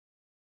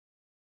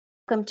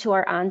Welcome to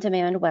our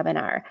on-demand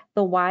webinar,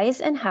 The Whys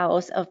and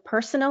Hows of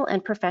Personal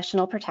and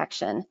Professional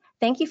Protection.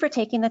 Thank you for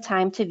taking the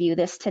time to view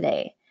this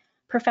today.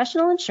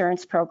 Professional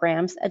Insurance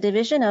Programs, a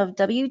division of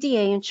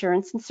WDA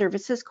Insurance and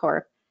Services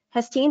Corp.,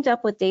 has teamed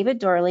up with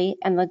David Dorley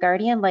and the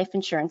Guardian Life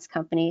Insurance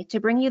Company to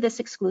bring you this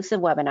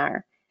exclusive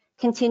webinar.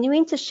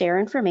 Continuing to share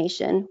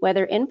information,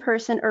 whether in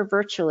person or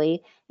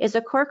virtually, is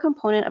a core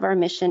component of our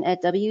mission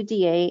at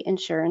WDA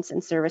Insurance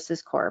and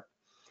Services Corp.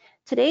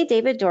 Today,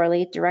 David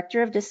Dorley,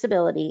 Director of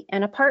Disability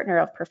and a partner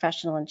of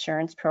Professional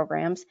Insurance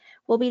Programs,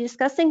 will be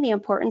discussing the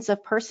importance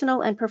of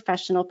personal and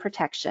professional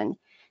protection.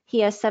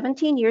 He has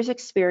 17 years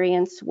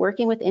experience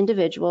working with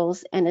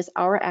individuals and is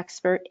our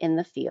expert in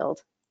the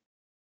field.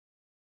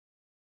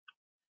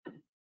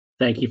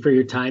 Thank you for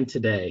your time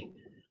today.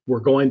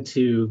 We're going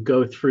to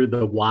go through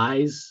the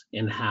whys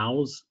and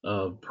hows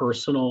of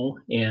personal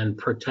and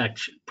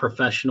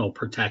professional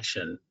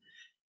protection.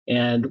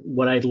 And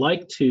what I'd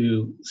like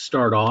to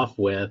start off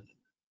with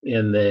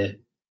in the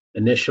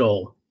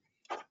initial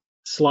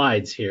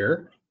slides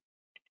here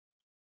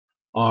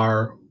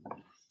are,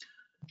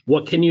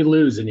 what can you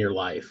lose in your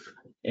life?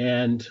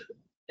 And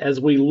as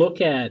we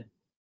look at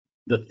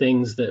the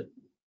things that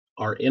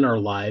are in our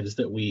lives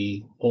that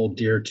we hold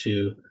dear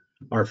to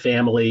our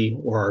family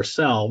or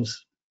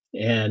ourselves,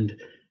 and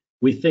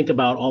we think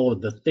about all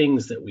of the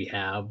things that we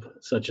have,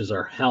 such as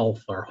our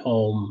health, our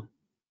home,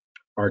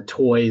 our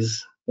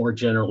toys, or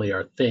generally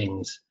our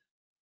things,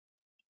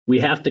 we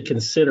have to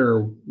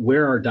consider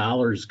where our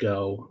dollars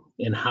go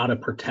and how to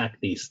protect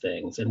these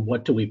things and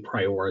what do we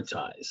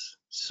prioritize.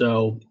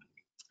 So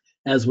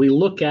as we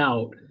look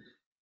out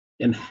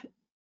and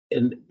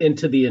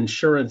into the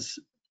insurance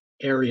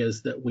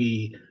areas that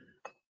we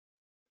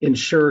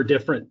insure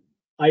different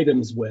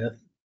items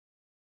with,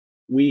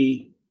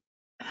 we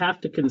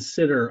have to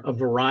consider a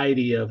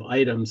variety of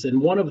items.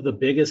 And one of the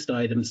biggest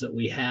items that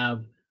we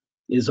have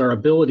is our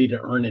ability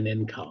to earn an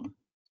income.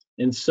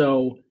 And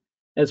so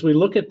as we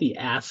look at the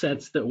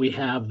assets that we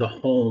have, the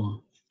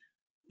home,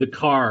 the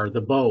car,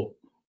 the boat,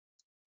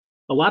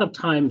 a lot of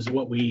times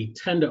what we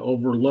tend to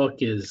overlook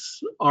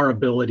is our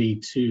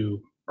ability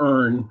to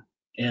earn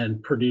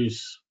and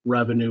produce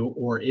revenue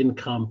or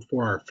income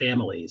for our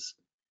families.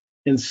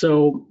 And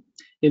so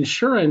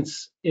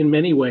insurance in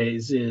many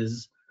ways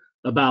is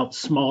about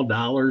small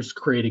dollars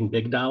creating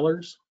big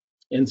dollars.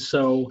 And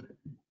so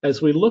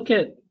as we look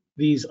at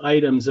these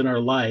items in our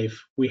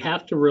life, we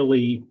have to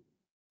really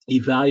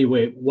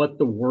evaluate what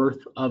the worth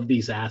of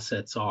these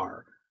assets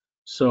are.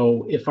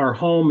 So if our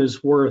home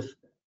is worth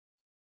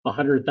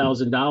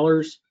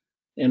 $100,000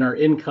 and our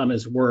income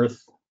is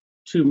worth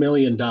 $2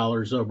 million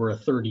over a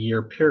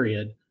 30-year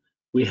period,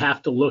 we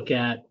have to look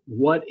at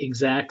what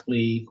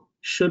exactly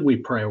should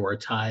we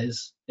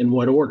prioritize in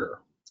what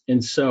order.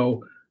 And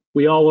so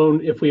we all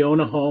own, if we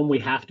own a home, we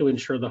have to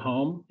insure the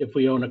home. If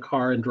we own a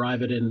car and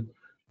drive it in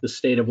the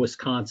state of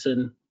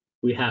Wisconsin,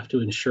 we have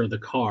to insure the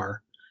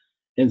car.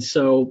 And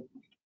so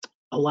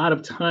a lot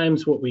of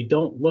times what we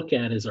don't look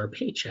at is our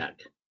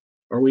paycheck.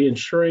 Are we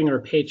insuring our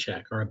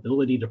paycheck, our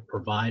ability to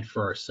provide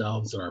for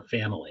ourselves and our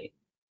family?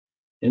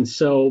 And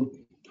so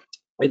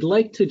I'd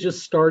like to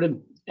just start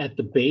at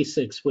the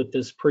basics with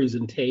this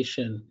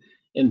presentation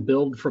and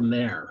build from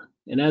there.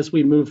 And as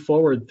we move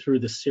forward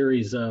through the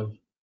series of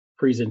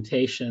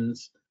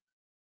presentations,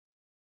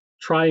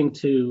 trying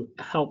to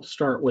help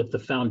start with the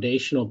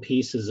foundational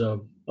pieces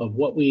of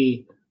what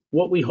we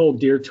hold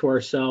dear to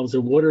ourselves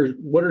and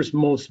what is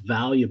most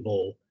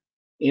valuable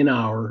in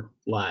our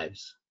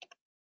lives.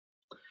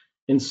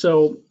 And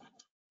so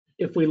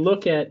if we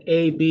look at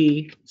A,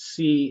 B,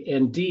 C,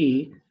 and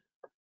D,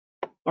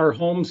 our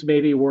homes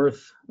may be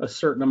worth a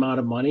certain amount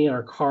of money,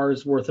 our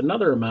cars worth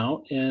another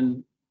amount,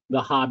 and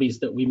the hobbies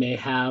that we may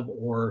have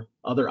or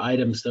other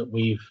items that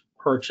we've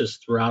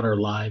purchased throughout our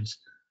lives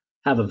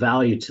have a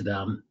value to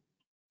them.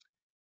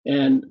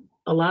 And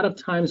a lot of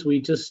times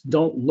we just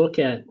don't look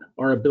at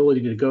our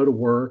ability to go to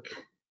work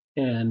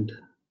and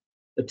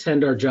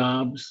attend our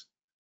jobs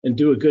and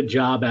do a good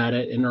job at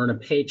it and earn a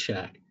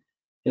paycheck.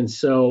 And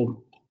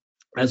so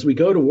as we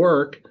go to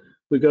work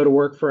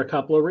for a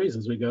couple of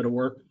reasons. We go to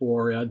work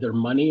for either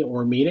money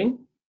or meaning.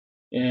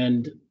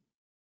 And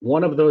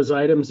one of those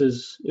items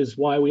is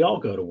why we all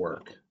go to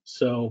work.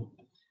 So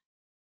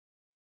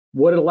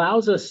what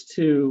allows us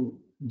to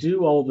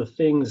do all the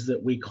things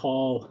that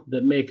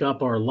that make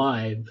up our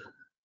life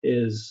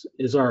is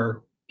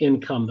our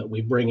income that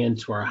we bring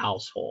into our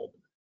household.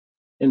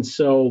 And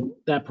so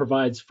that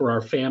provides for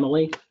our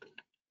family.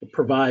 It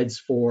provides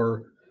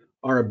for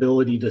our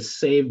ability to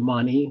save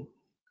money.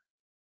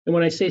 And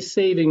when I say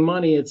saving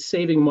money, it's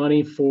saving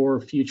money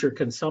for future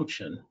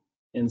consumption.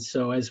 And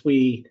so as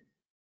we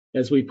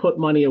put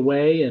money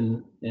away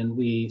and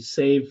we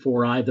save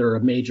for either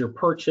a major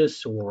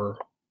purchase or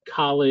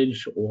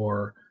college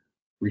or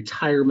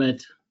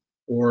retirement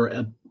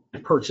or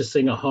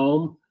purchasing a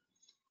home,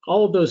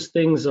 all of those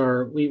things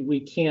are, we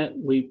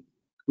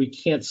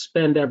can't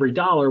spend every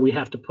dollar. We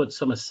have to put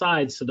some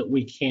aside so that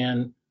we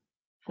can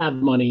have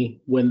money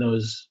when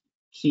those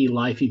key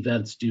life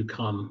events do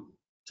come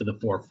to the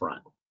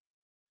forefront.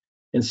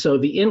 And so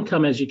the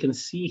income, as you can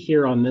see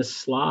here on this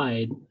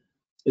slide,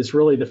 is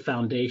really the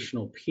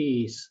foundational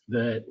piece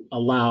that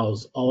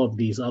allows all of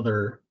these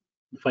other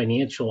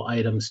financial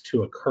items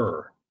to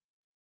occur.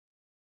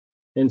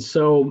 And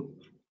so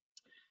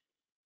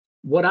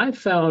what I've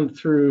found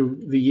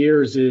through the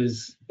years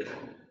is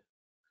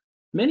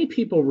many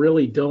people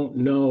really don't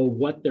know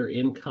what their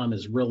income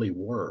is really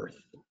worth.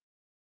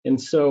 And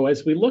so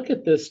as we look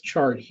at this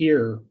chart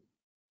here,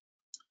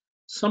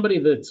 somebody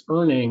that's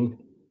earning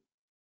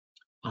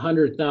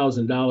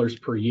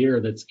 $100,000 per year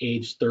that's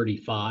age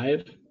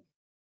 35,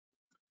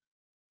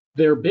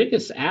 their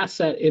biggest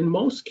asset in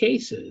most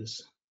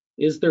cases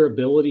is their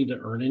ability to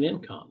earn an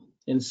income.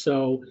 And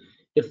so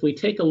if we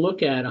take a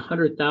look at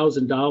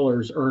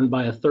 $100,000 earned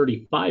by a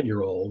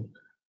 35-year-old,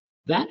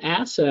 that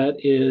asset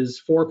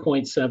is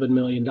 $4.7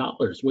 million,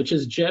 which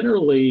is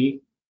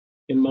generally,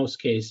 in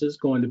most cases,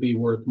 going to be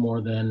worth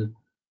more than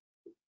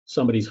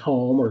somebody's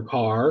home or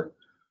car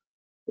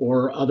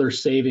or other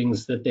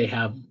savings that they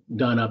have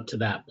done up to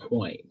that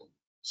point.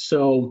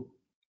 So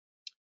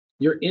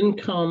your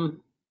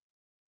income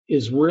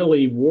is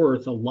really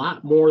worth a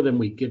lot more than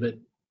we give it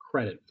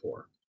credit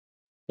for.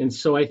 And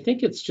so I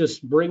think it's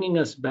just bringing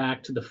us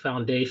back to the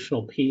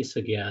foundational piece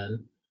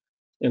again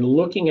and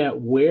looking at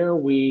where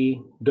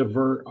we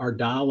divert our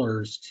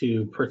dollars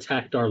to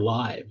protect our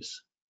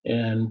lives.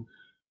 And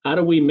how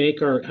do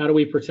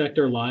we protect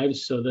our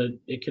lives so that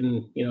it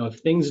can, if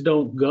things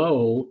don't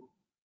go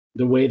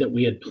the way that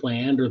we had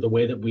planned or the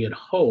way that we had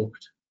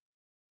hoped,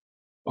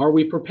 are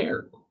we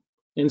prepared?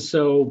 And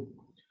so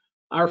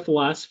our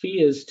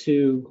philosophy is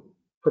to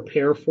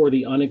prepare for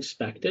the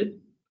unexpected,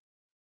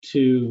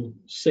 to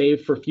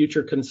save for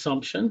future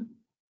consumption.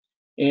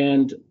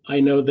 And I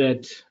know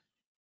that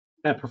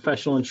at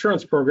Professional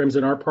Insurance Programs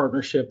in our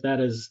partnership, that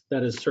is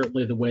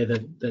certainly the way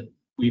that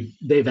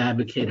they've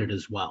advocated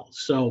as well.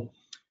 So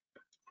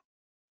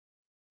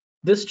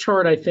this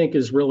chart, I think,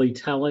 is really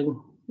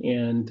telling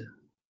and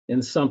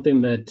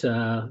something that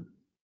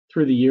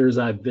through the years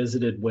I've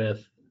visited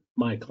with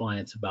my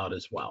clients about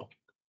as well.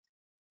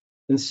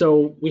 And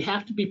so we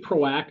have to be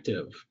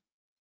proactive.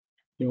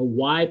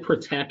 Why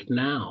protect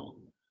now?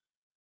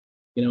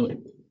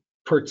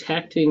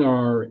 Protecting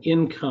our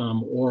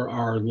income or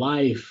our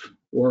life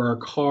or our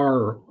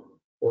car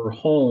or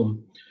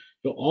home,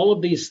 all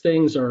of these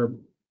things are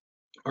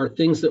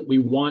things that we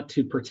want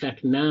to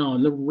protect now.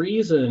 And the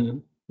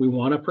reason we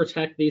want to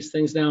protect these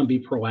things now and be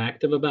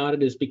proactive about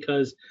it is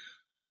because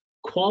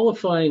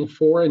qualifying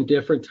for and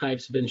different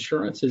types of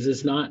insurances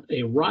is not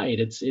a right.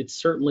 It's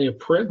certainly a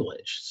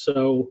privilege.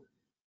 So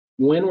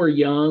when we're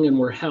young and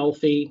we're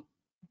healthy,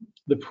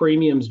 the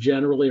premiums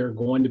generally are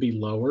going to be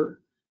lower,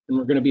 and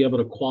we're going to be able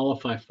to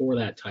qualify for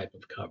that type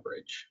of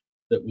coverage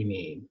that we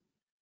need.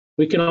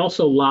 We can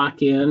also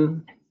lock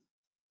in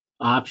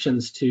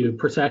options to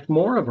protect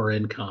more of our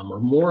income or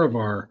more of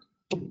our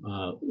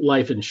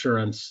life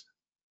insurance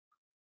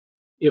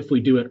if we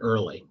do it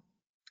early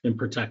and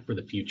protect for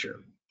the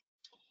future.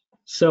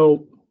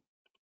 So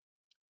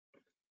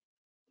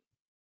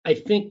I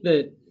think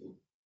that,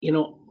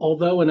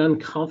 although an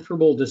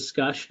uncomfortable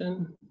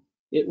discussion,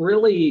 it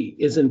really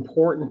is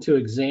important to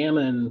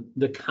examine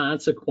the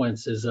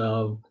consequences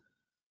of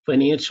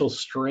financial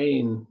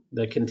strain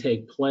that can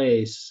take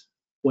place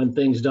when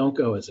things don't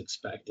go as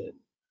expected.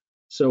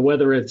 So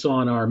whether it's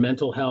on our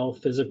mental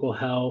health, physical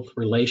health,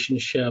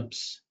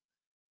 relationships,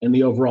 and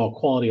the overall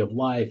quality of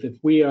life, if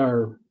we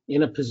are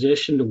in a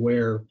position to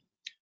where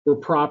we're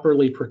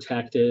properly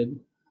protected,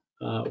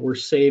 we're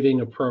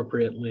saving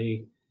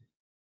appropriately,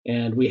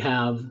 and we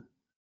have,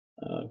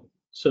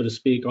 so to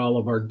speak, all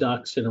of our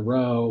ducks in a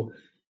row,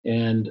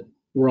 and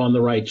we're on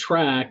the right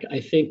track, I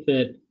think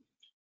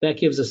that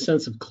gives a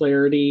sense of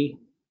clarity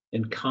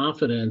and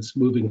confidence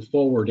moving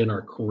forward in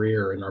our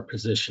career and our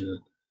position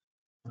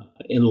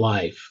in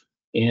life.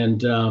 And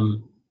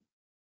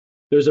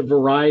there's a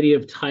variety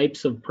of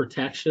types of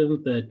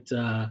protection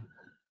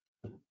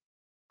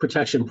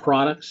protection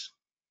products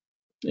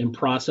and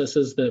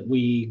processes that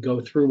we go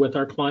through with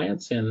our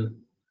clients. And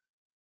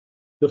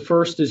the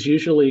first is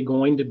usually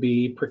going to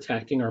be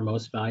protecting our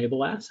most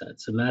valuable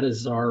assets, and that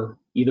is our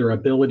either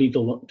ability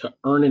to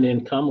earn an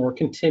income or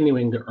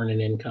continuing to earn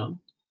an income.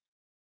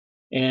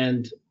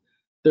 And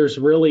there's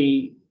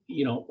really,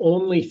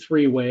 only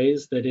three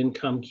ways that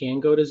income can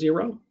go to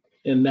zero,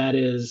 and that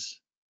is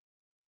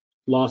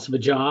loss of a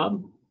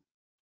job,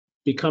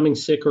 becoming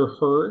sick or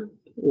hurt,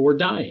 or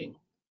dying.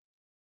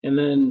 And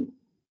then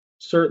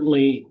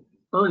certainly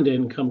earned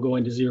income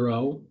going to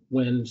zero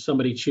when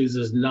somebody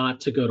chooses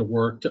not to go to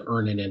work to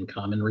earn an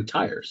income and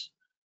retires.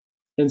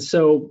 And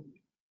so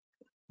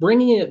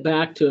bringing it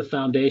back to a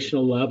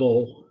foundational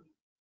level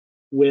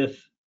with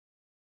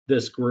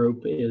this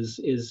group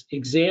is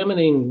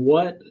examining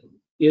what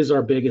is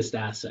our biggest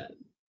asset.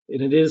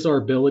 And it is our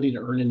ability to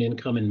earn an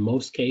income in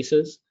most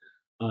cases.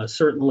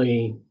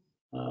 Certainly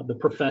the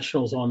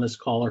professionals on this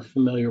call are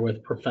familiar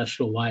with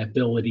professional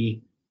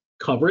liability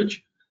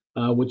coverage,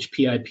 which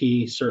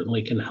PIP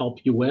certainly can help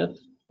you with,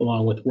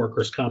 along with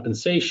workers'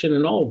 compensation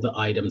and all of the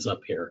items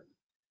up here.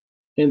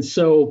 And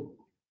so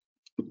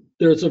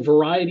There's a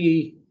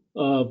variety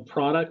of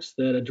products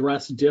that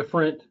address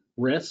different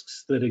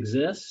risks that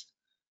exist.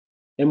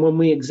 And when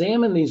we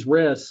examine these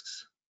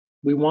risks,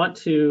 we want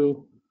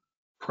to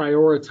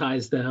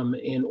prioritize them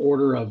in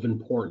order of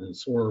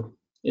importance or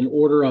in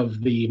order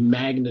of the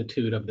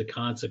magnitude of the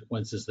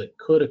consequences that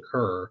could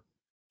occur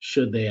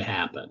should they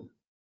happen.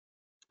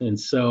 And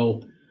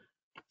so,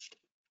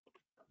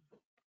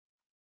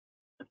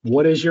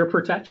 what is your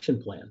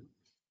protection plan?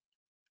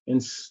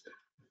 And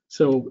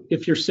so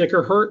if you're sick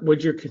or hurt,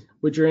 would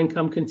your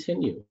income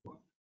continue?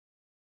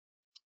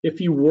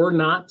 If you were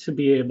not to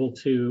be able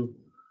to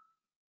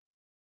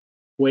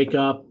wake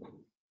up,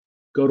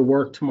 go to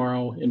work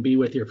tomorrow and be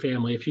with your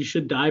family, if you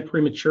should die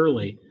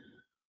prematurely,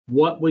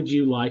 what would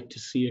you like to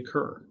see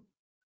occur?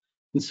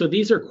 And so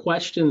these are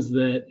questions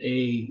that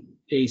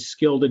a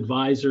skilled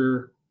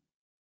advisor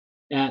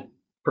at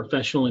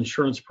professional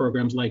insurance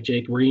programs like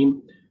Jake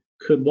Ream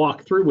could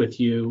walk through with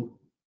you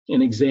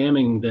in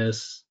examining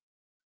this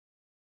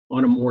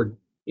on a more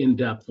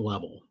in-depth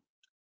level.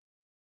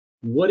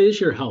 What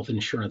is your health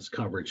insurance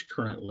coverage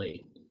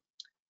currently?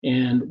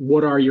 And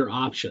what are your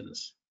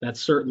options? That's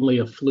certainly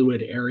a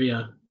fluid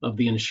area of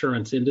the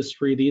insurance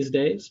industry these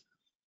days.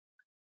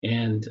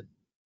 And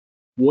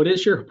what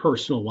is your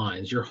personal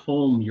lines, your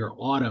home, your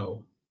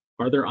auto?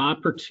 Are there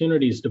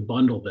opportunities to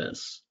bundle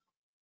this?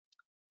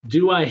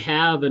 Do I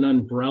have an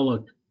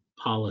umbrella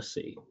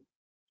policy?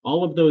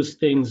 All of those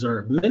things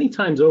are many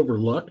times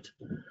overlooked.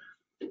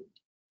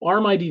 Are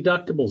my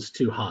deductibles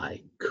too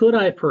high? Could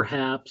I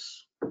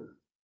perhaps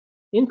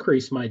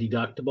increase my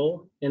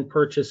deductible and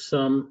purchase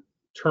some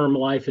term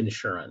life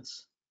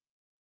insurance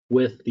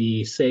with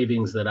the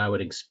savings that I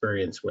would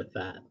experience with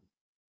that?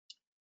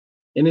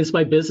 And is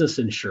my business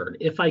insured?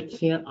 If I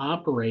can't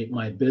operate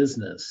my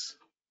business,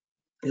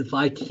 if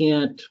I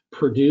can't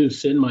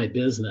produce in my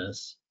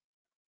business,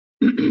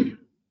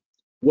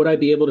 would I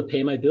be able to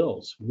pay my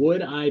bills?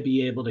 Would I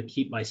be able to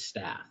keep my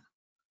staff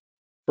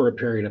for a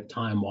period of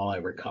time while I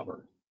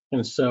recover?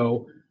 And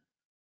so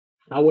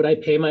how would I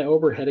pay my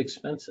overhead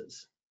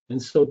expenses?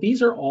 And so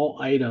these are all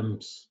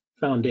items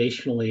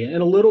foundationally,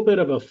 and a little bit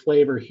of a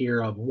flavor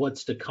here of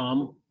what's to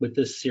come with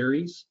this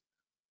series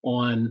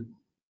on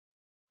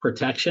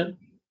protection,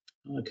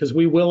 because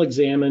we will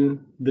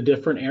examine the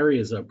different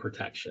areas of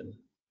protection,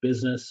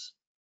 business,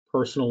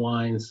 personal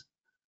lines,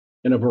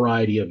 and a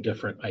variety of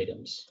different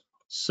items.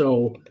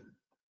 So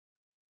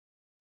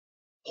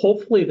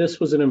hopefully this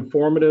was an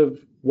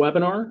informative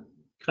webinar,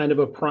 kind of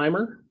a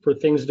primer for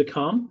things to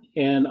come.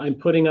 And I'm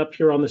putting up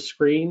here on the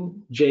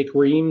screen Jake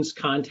Ream's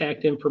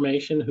contact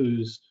information,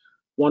 who's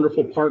a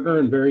wonderful partner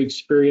and very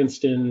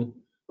experienced in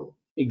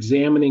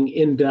examining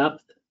in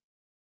depth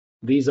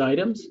these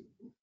items.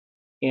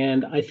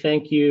 And I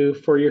thank you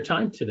for your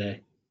time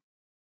today.